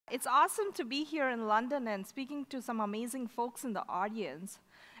It's awesome to be here in London and speaking to some amazing folks in the audience.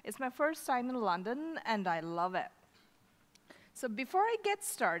 It's my first time in London, and I love it. So before I get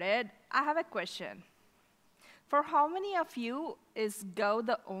started, I have a question. For how many of you is Go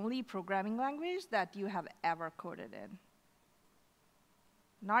the only programming language that you have ever coded in?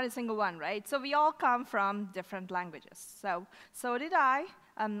 Not a single one, right? So we all come from different languages. So did I.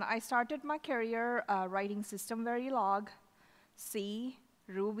 I started my career writing System Verilog, C,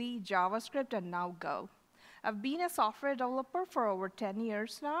 Ruby, JavaScript, and now Go. I've been a software developer for over 10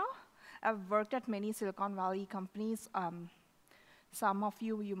 years now. I've worked at many Silicon Valley companies. Some of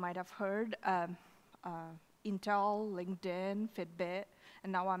you might have heard, Intel, LinkedIn, Fitbit,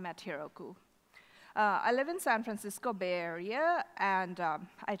 and now I'm at Heroku. I live in San Francisco Bay Area, and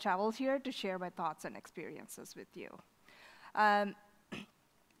I traveled here to share my thoughts and experiences with you.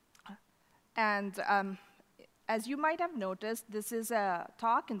 As you might have noticed, this is a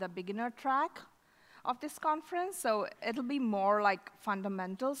talk in the beginner track of this conference, so it'll be more like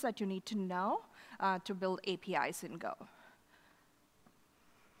fundamentals that you need to know to build APIs in Go.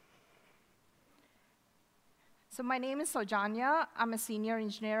 So my name is Sowjanya. I'm a senior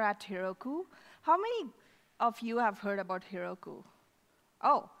engineer at Heroku. How many of you have heard about Heroku?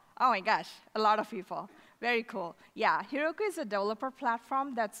 Oh my gosh, a lot of people. Very cool. Yeah, Heroku is a developer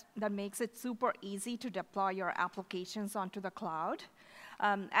platform that makes it super easy to deploy your applications onto the cloud.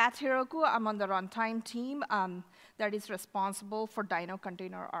 At Heroku, I'm on the runtime team that is responsible for Dino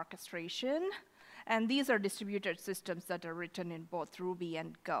container orchestration. And these are distributed systems that are written in both Ruby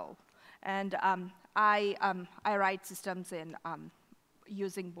and Go. And I write systems in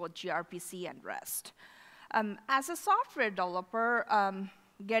using both gRPC and REST. As a software developer,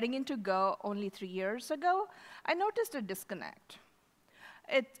 getting into Go only 3 years ago, I noticed a disconnect.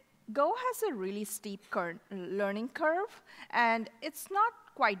 Go has a really steep learning curve, and it's not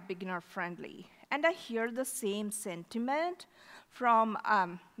quite beginner-friendly. And I hear the same sentiment from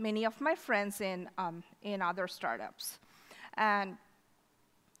many of my friends in other startups. And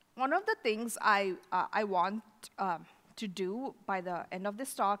one of the things I want to do by the end of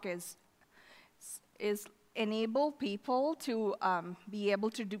this talk is enable people to be able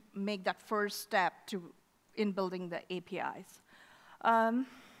to make that first step in building the APIs.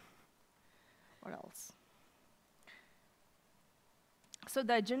 What else? So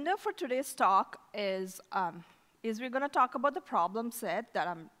the agenda for today's talk is we're going to talk about the problem set that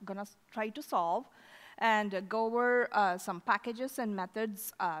I'm going to try to solve, and go over some packages and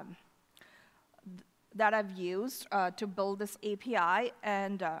methods that I've used to build this API,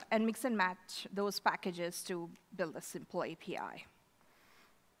 and mix and match those packages to build a simple API.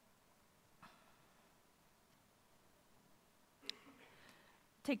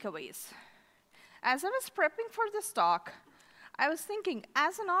 Takeaways. As I was prepping for this talk, I was thinking,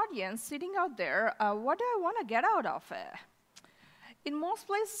 as an audience sitting out there, what do I want to get out of it? In most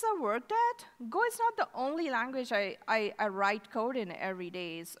places I worked at, Go is not the only language I write code in every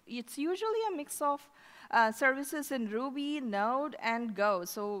day. It's usually a mix of services in Ruby, Node, and Go.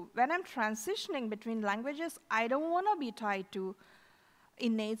 So when I'm transitioning between languages, I don't want to be tied to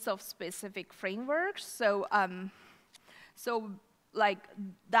innates of specific frameworks. So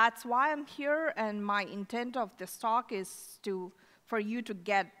that's why I'm here, and my intent of this talk is for you to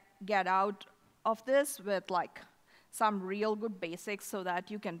get out of this with some real good basics so that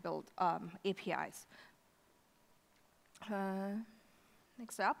you can build APIs.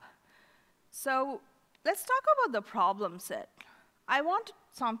 Next up. So let's talk about the problem set. I want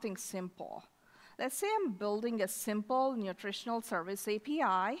something simple. Let's say I'm building a simple nutritional service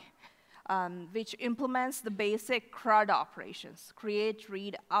API, which implements the basic CRUD operations, create,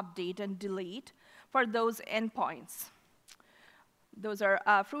 read, update, and delete, for those endpoints. Those are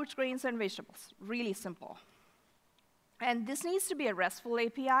fruits, grains, and vegetables. Really simple. And this needs to be a RESTful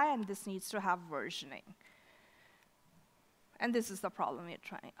API, and this needs to have versioning. And this is the problem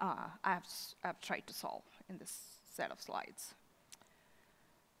I've tried to solve in this set of slides.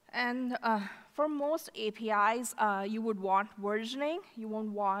 And for most APIs, you would want versioning. You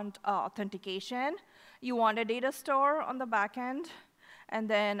won't want authentication. You want a data store on the back end. And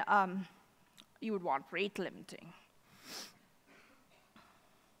then you would want rate limiting.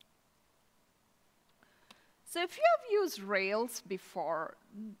 So if you have used Rails before,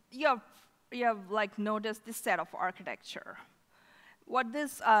 you have noticed this set of architecture. What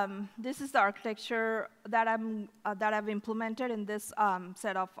this is the architecture that I've implemented in this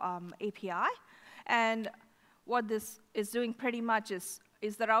set of API, and what this is doing pretty much is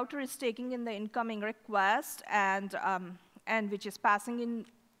the router is taking in the incoming request and which is passing in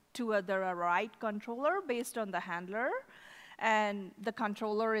to the write controller based on the handler, and the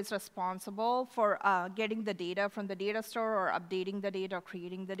controller is responsible for getting the data from the data store or updating the data or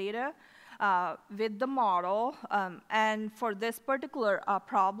creating the data with the model. And for this particular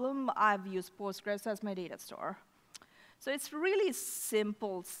problem, I've used Postgres as my data store. So it's really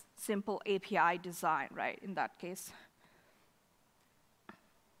simple API design, right, in that case.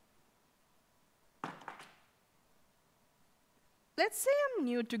 Let's say I'm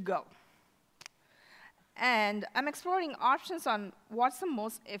new to Go. And I'm exploring options on what's the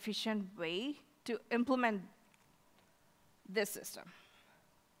most efficient way to implement this system.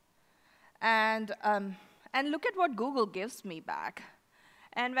 And look at what Google gives me back.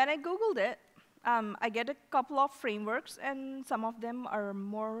 And when I Googled it, I get a couple of frameworks, and some of them are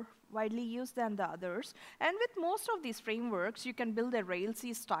more widely used than the others. And with most of these frameworks, you can build a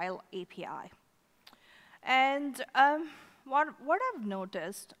Railsy-style API. And what I've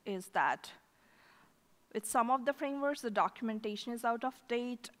noticed is that with some of the frameworks, the documentation is out of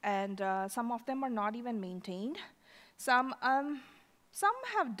date, and some of them are not even maintained. Some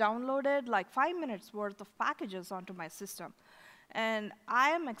have downloaded like 5 minutes worth of packages onto my system. And I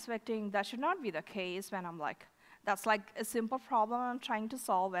am expecting that should not be the case when I'm like, that's like a simple problem I'm trying to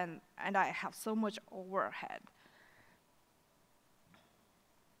solve, and I have so much overhead.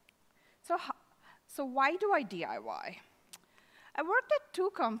 So why do I DIY? I worked at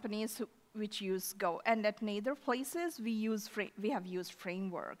 2 companies which use Go, and at neither places we have used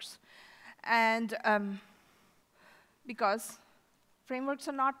frameworks. And because frameworks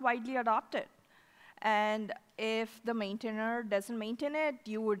are not widely adopted. And if the maintainer doesn't maintain it,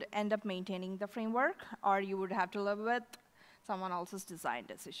 you would end up maintaining the framework, or you would have to live with someone else's design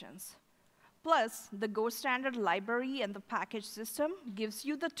decisions. Plus, the Go standard library and the package system gives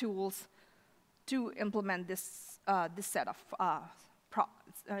you the tools to implement this set of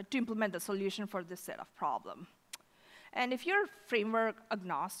to implement the solution for this set of problem. And if you're framework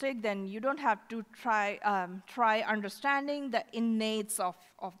agnostic, then you don't have to try understanding the innates of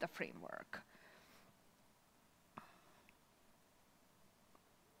the framework.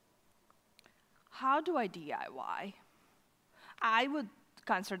 How do I DIY? I would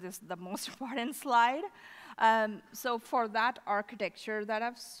consider this the most important slide. So for that architecture that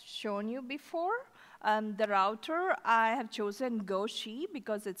I've shown you before, the router, I have chosen GoShi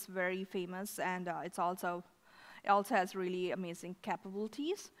because it's very famous, and it also has really amazing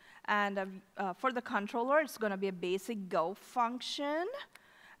capabilities. And for the controller, it's going to be a basic Go function.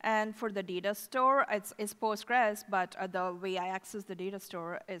 And for the data store, it's Postgres, but the way I access the data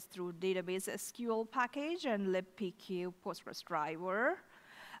store is through database SQL package and libpq Postgres driver.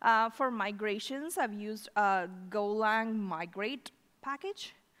 For migrations, I've used Golang migrate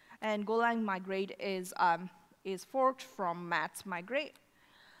package. And Golang migrate is forked from Mats migrate,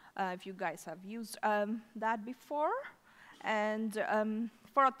 if you guys have used that before. And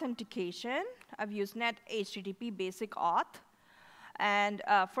for authentication, I've used net HTTP basic auth. And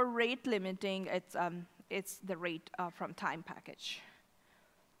for rate limiting, it's the rate from time package.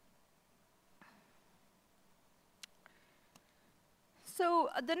 So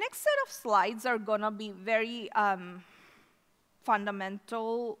the next set of slides are going to be very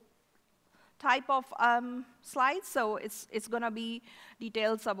fundamental type of slides. So it's going to be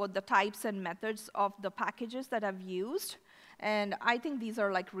details about the types and methods of the packages that I've used. And I think these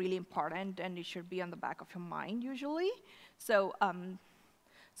are like really important, and it should be on the back of your mind usually. So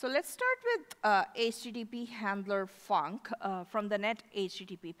let's start with HTTP handler func from the net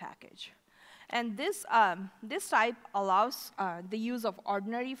HTTP package. And this type allows the use of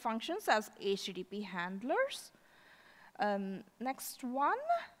ordinary functions as HTTP handlers. Next one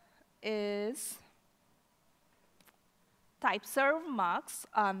is type serve mux.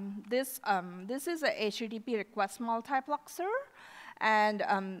 This is a HTTP request multiplexer, and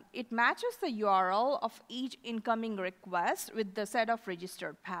it matches the URL of each incoming request with the set of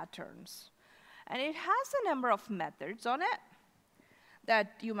registered patterns. And it has a number of methods on it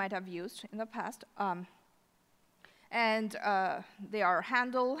that you might have used in the past. And they are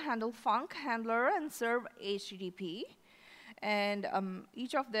handle, func, handler, and serve HTTP. And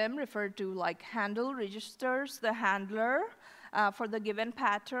each of them refer to like handle registers the handler for the given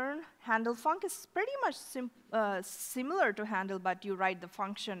pattern. Handle func is pretty much similar to handle, but you write the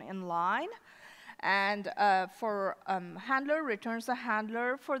function in line. And for handler returns the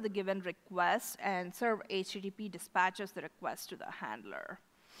handler for the given request, and serve HTTP dispatches the request to the handler.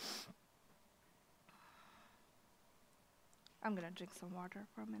 I'm going to drink some water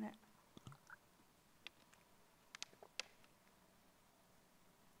for a minute.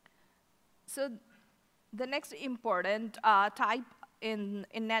 So the next important type in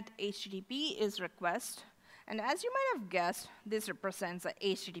net HTTP is request. And as you might have guessed, this represents a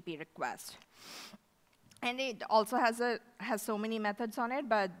HTTP request. And it also has so many methods on it,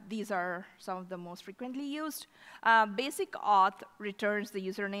 but these are some of the most frequently used. Basic auth returns the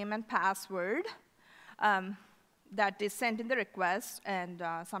username and password that is sent in the request, and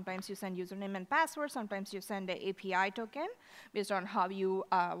sometimes you send username and password, sometimes you send an API token based on how you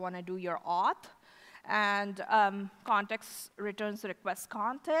want to do your auth. And context returns the request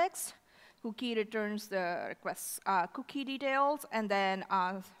context. Cookie returns the request cookie details, and then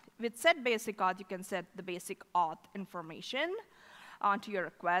with set basic auth, you can set the basic auth information onto your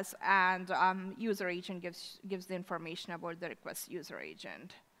request, and user agent gives the information about the request user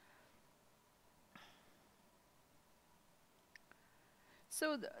agent.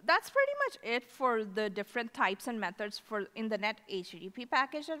 So that's pretty much it for the different types and methods in the net HTTP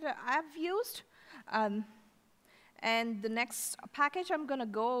package that I've used. And the next package I'm going to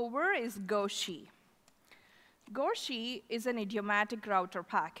go over is Goshi. Goshi is an idiomatic router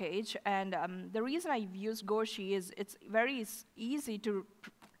package, and the reason I've used Goshi is it's very easy to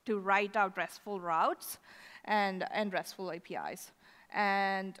write out RESTful routes and RESTful APIs.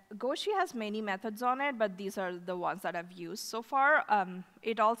 And Goshi has many methods on it, but these are the ones that I've used so far.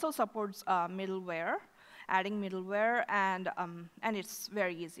 It also supports middleware, adding middleware, and it's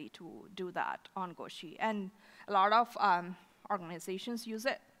very easy to do that on Goshi. And a lot of organizations use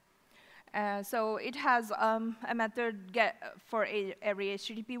it. So it has a method for every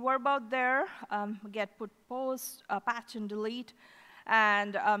HTTP verb out there, get, put, post, patch, and delete.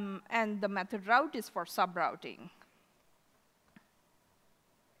 And the method route is for subrouting.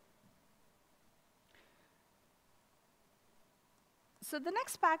 So the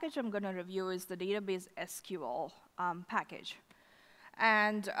next package I'm going to review is the database SQL package.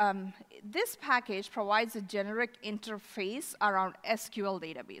 And this package provides a generic interface around SQL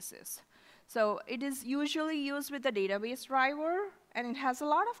databases. So it is usually used with the database driver, and it has a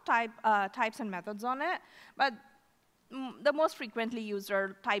lot of types and methods on it. But the most frequently used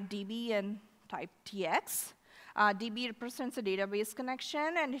are type DB and type TX. DB represents a database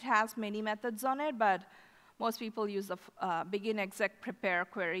connection, and it has many methods on it, but most people use the begin, exec, prepare,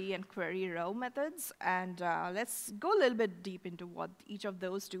 query, and query row methods. And let's go a little bit deep into what each of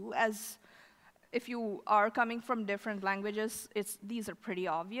those do. As if you are coming from different languages, these are pretty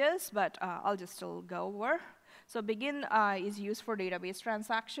obvious, but I'll just still go over. So begin is used for database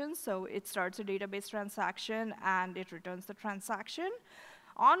transactions. So it starts a database transaction, and it returns the transaction,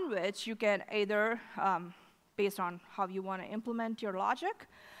 on which you can either, based on how you want to implement your logic,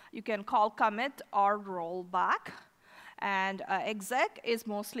 you can call commit or rollback. And exec is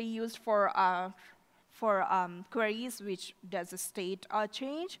mostly used for queries which does a state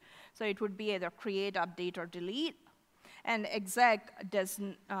change. So it would be either create, update, or delete. And exec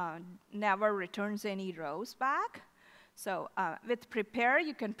never returns any rows back. So with prepare,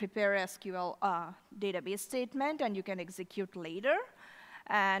 you can prepare SQL database statement, and you can execute later.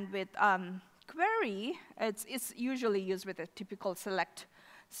 And with query, it's usually used with a typical select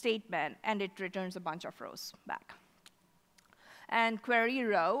statement, and it returns a bunch of rows back. And query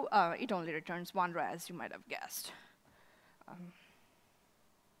row, it only returns one row, as you might have guessed.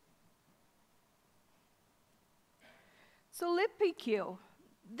 So libpq,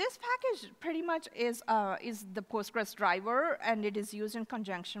 this package pretty much is the Postgres driver, and it is used in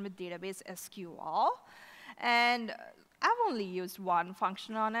conjunction with database SQL. And I've only used one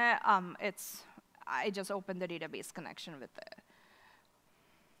function on it. I just opened the database connection with it.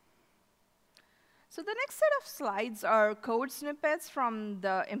 So the next set of slides are code snippets from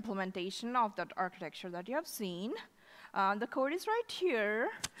the implementation of that architecture that you have seen. The code is right here.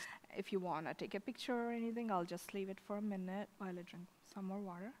 If you want to take a picture or anything, I'll just leave it for a minute while I drink some more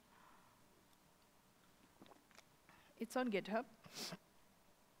water. It's on GitHub.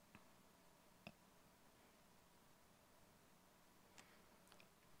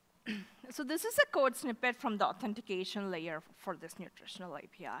 So this is a code snippet from the authentication layer for this nutritional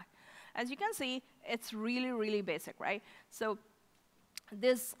API. As you can see, it's really, really basic, right? So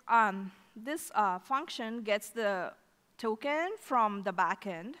this function gets the token from the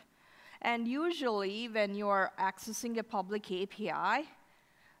backend. And usually, when you are accessing a public API,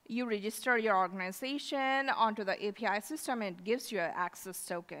 you register your organization onto the API system, and it gives you an access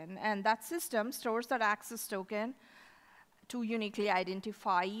token. And that system stores that access token to uniquely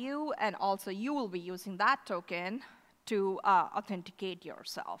identify you, and also you will be using that token to authenticate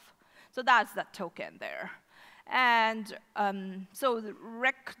yourself. So that's the token there. And so the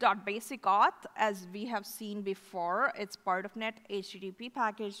rec.basicauth, as we have seen before, it's part of net HTTP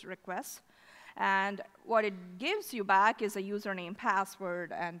package request. And what it gives you back is a username,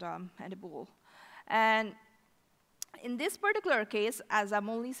 password, and a bool. And In this particular case, as I'm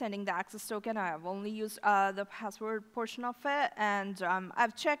only sending the access token, I have only used the password portion of it, and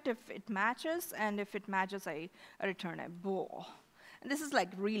I've checked if it matches, and if it matches, I return a bool. And this is like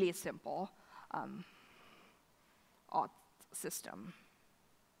really simple auth system.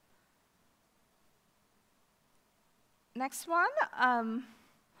 Next one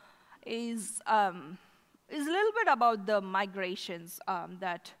is a little bit about the migrations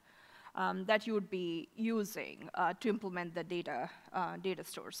that you would be using to implement the data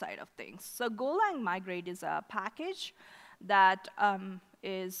store side of things. So Golang migrate is a package that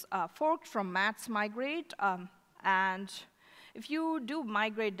is forked from mats migrate, and if you do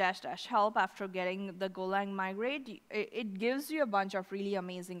migrate -- help after getting the Golang migrate, it gives you a bunch of really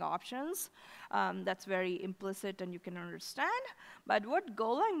amazing options. That's very implicit and you can understand. But what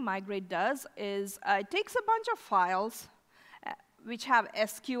Golang migrate does is it takes a bunch of files which have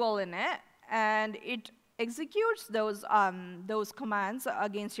SQL in it, and it executes those commands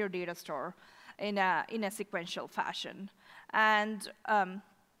against your data store in a sequential fashion. And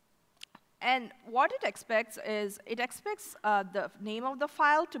what it expects is the name of the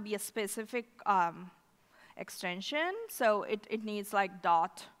file to be a specific extension. So it needs like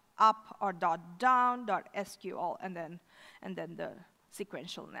 .up or .down, .sql, and then the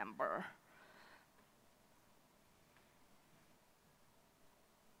sequential number.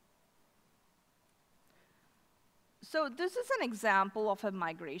 So this is an example of a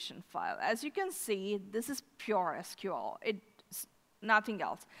migration file. As you can see, this is pure SQL. It's nothing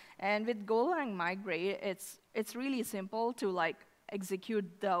else. And with Golang migrate, it's really simple to like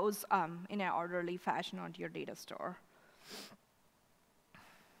execute those in an orderly fashion onto your data store.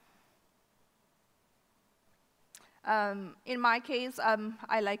 In my case,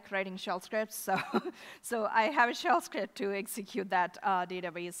 I like writing shell scripts, so I have a shell script to execute that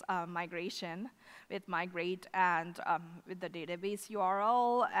database migration with migrate and with the database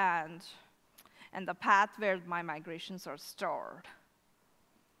URL and the path where my migrations are stored.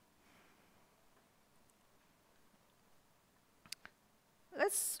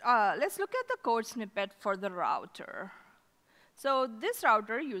 Let's look at the code snippet for the router. So this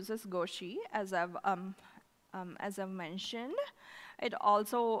router uses Goshi, as I've mentioned. It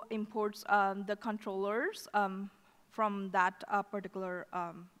also imports the controllers from that particular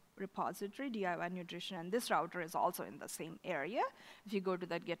repository, DIY nutrition, and this router is also in the same area. If you go to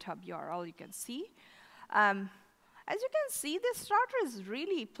that GitHub URL, you can see. As you can see, this router is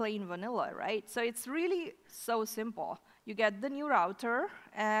really plain vanilla, right? So it's really so simple. You get the new router,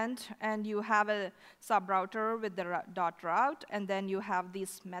 and you have a sub-router with the .route, and then you have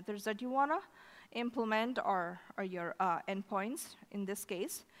these methods that you want to implement, or your endpoints in this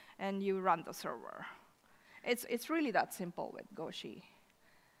case, and you run the server. It's really that simple with Goshi.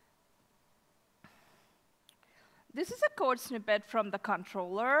 This is a code snippet from the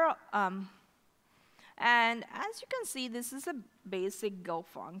controller. And as you can see, this is a basic Go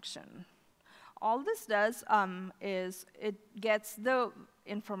function. All this does is it gets the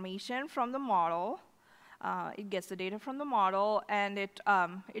information from the model, it gets the data from the model, and it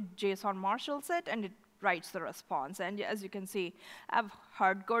JSON marshals it, and it writes the response. And as you can see, I've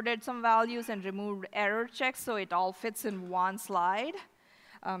hard-coded some values and removed error checks, so it all fits in one slide.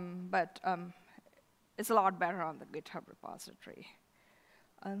 But it's a lot better on the GitHub repository.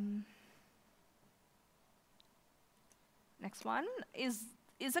 Next one is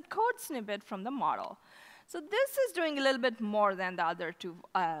a code snippet from the model. So this is doing a little bit more than the other two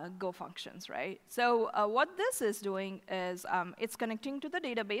Go functions, right? So what this is doing is it's connecting to the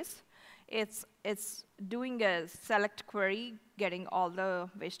database. It's doing a select query, getting all the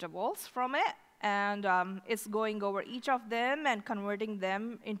vegetables from it, and it's going over each of them and converting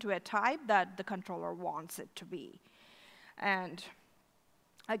them into a type that the controller wants it to be. And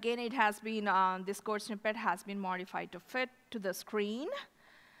again, it has been, this code snippet has been modified to fit to the screen.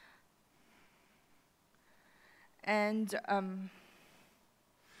 And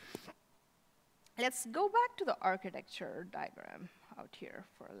let's go back to the architecture diagram out here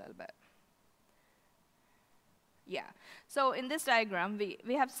for a little bit. Yeah, so in this diagram,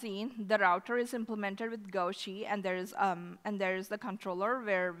 we have seen the router is implemented with Goshi, and there is the controller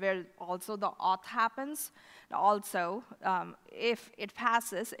where also the auth happens. Also, if it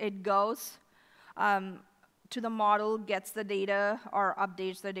passes, it goes to the model, gets the data, or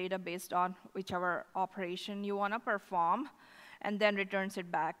updates the data based on whichever operation you want to perform, and then returns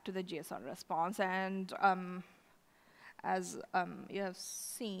it back to the JSON response. And as you have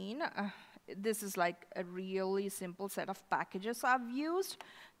seen, this is like a really simple set of packages I've used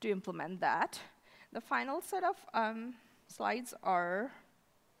to implement that. The final set of slides are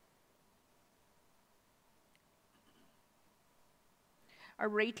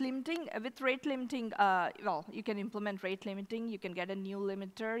rate limiting. With rate limiting, well, you can implement rate limiting. You can get a new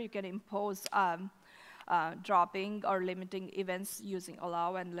limiter. You can impose dropping or limiting events using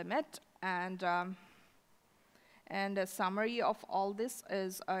allow and limit. And a summary of all this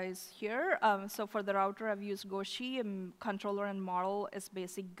is here. So for the router, I've used Goshi. Controller and model is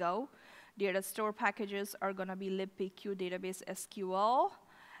basic Go. Data store packages are going to be libpq database SQL.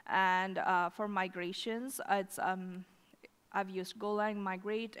 And for migrations, it's I've used Golang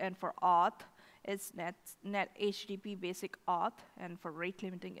migrate, and for auth, it's net HTTP basic auth, and for rate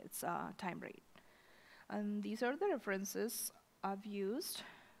limiting, it's time rate. And these are the references I've used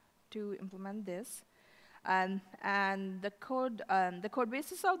to implement this. And the code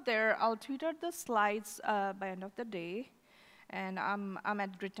base is out there. I'll tweet out the slides by end of the day. And I'm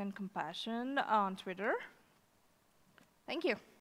at Grit and Compassion on Twitter. Thank you.